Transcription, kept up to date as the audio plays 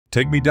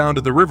Take Me Down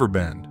to the River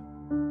Bend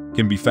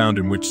can be found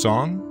in which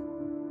song?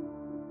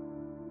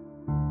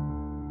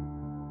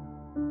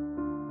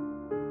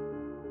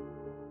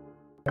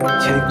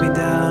 Take me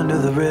down to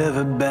the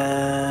river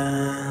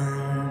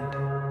bend.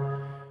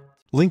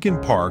 Linkin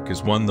Park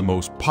is one of the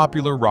most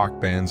popular rock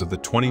bands of the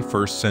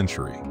 21st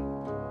century.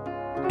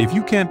 If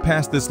you can't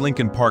pass this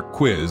Linkin Park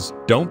quiz,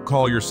 don't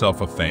call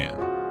yourself a fan.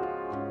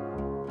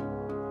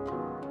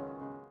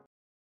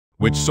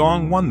 Which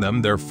song won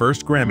them their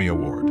first Grammy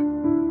Award?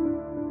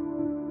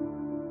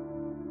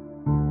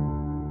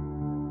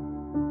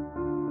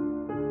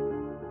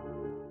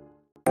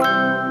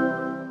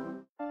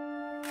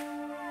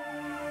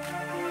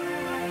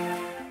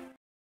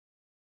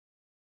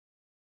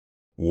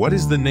 What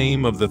is the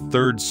name of the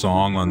third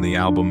song on the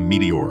album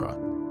Meteora?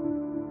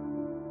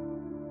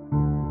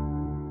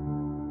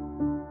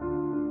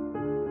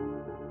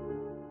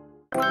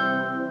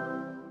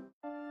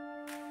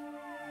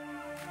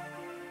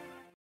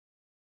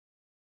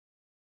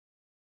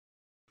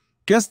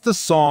 Guess the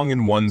song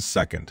in 1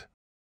 second.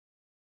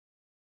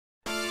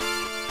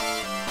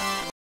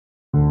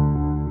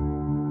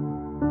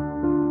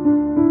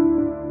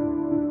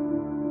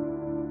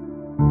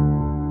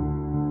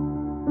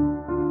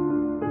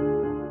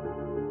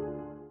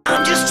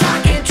 I'm just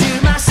talking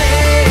to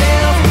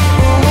myself.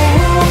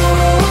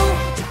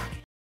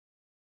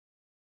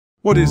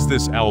 What is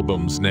this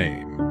album's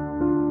name?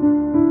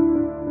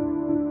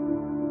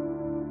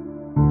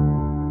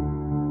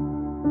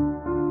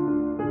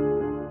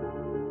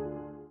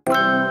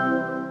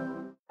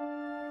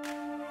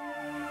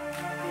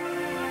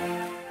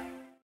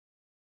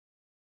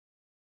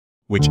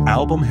 Which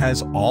album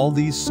has all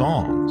these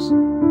songs?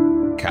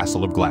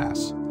 Castle of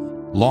Glass,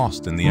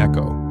 Lost in the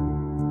Echo,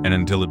 and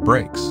Until It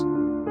Breaks.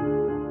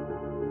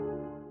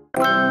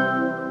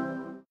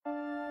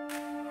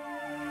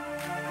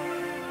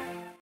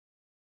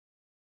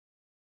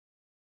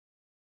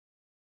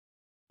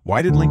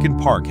 Why did Linkin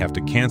Park have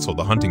to cancel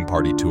the Hunting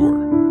Party tour?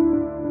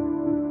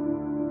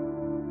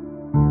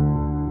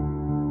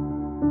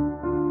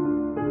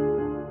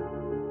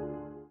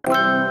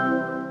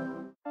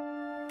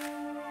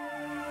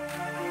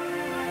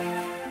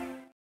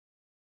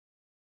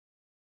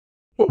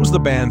 What was the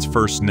band's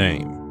first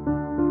name?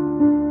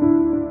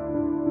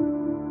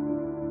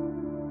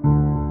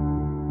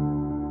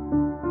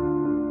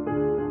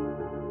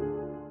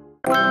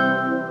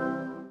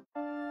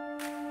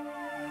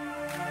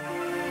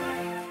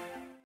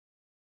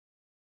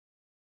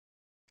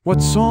 What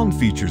song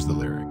features the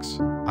lyrics?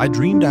 I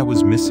dreamed I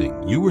was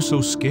missing, you were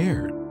so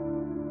scared.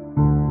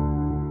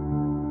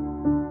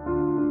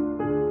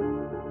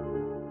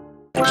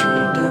 I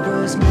dreamed I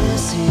was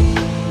missing.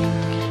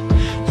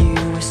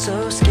 You were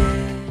so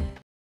scared.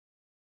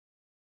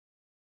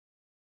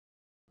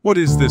 What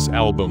is this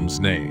album's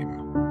name?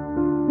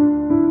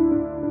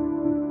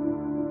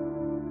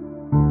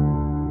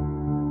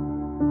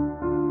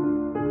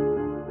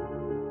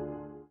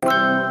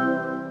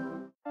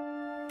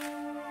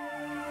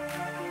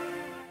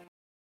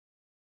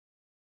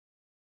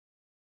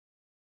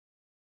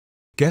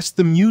 Guess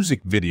the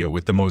music video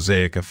with the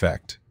mosaic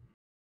effect.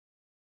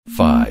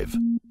 5,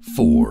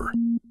 4,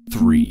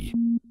 3,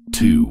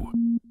 2,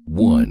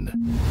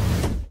 1.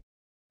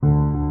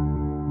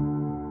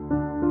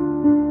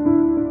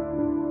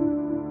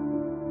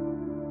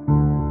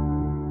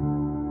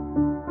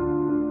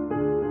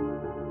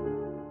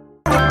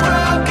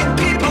 Broken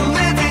people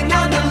living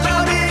on the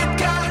loaded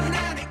gun.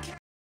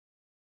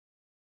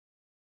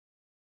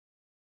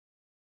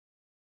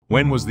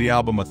 When was the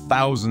album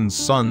 1,000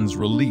 Suns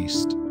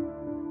released?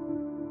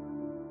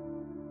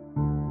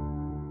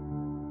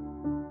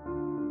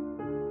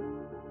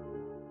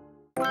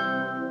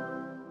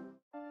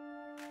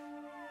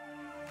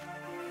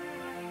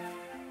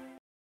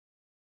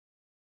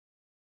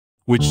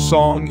 Which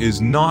song is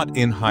not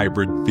in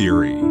Hybrid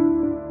Theory?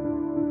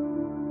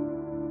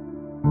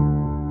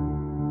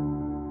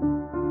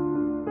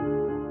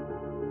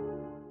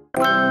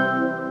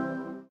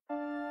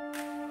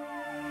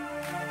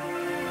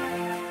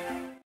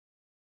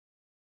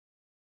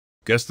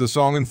 Guess the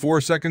song in 4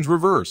 seconds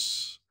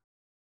reverse.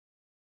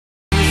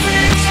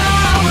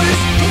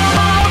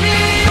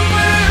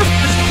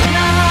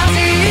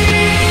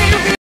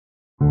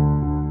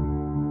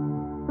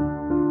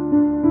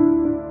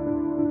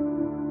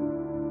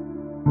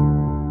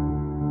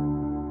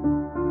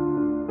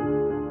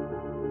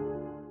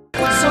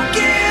 So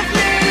give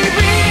me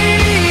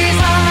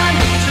reason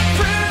to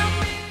prove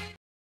me.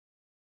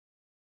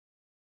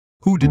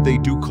 Who did they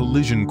do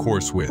Collision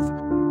Course with?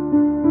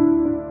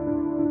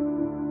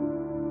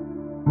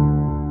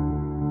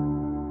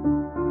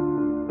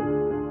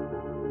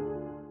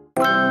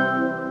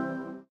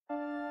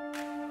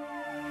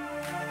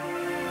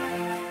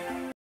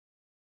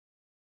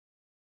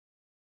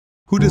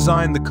 Who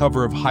designed the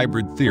cover of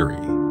Hybrid Theory?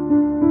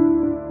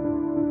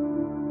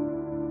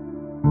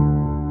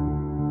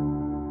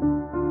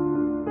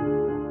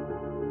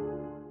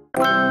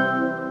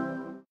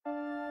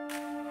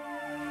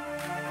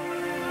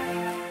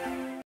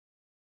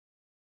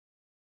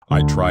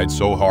 I tried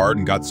so hard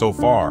and got so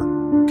far.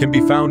 can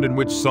be found in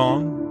which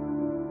song?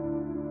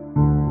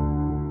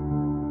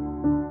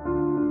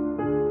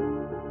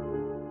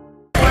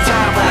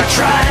 I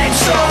tried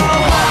so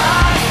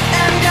hard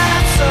and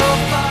got so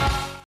far.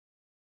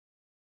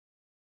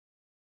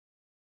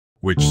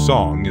 Which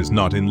song is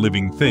not in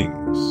Living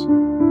Things?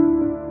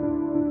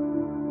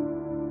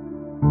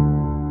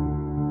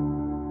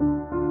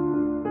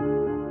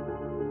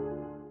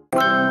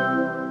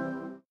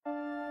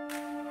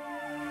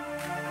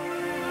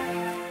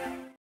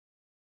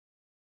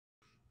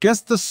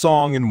 Guess the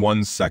song in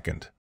 1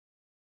 second.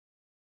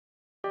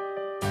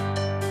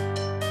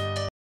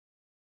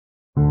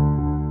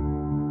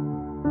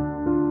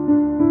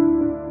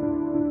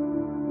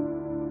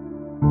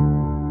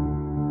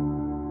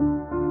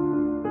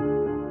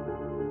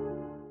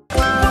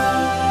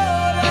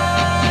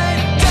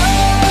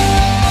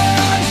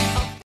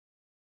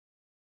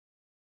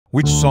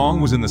 Which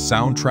song was in the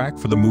soundtrack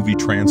for the movie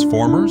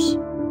Transformers?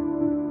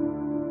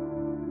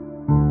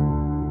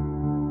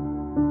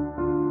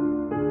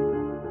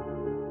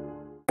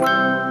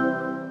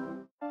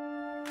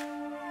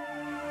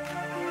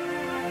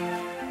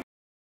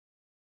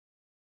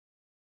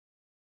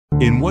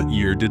 In what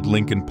year did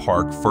Linkin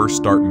Park first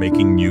start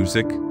making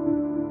music?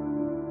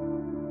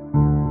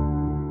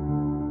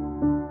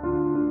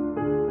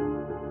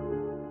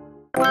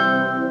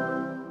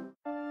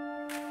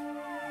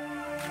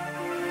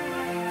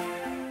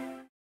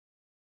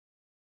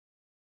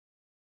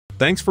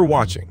 Thanks for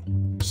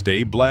watching.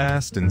 Stay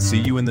blessed and see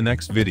you in the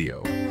next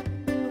video.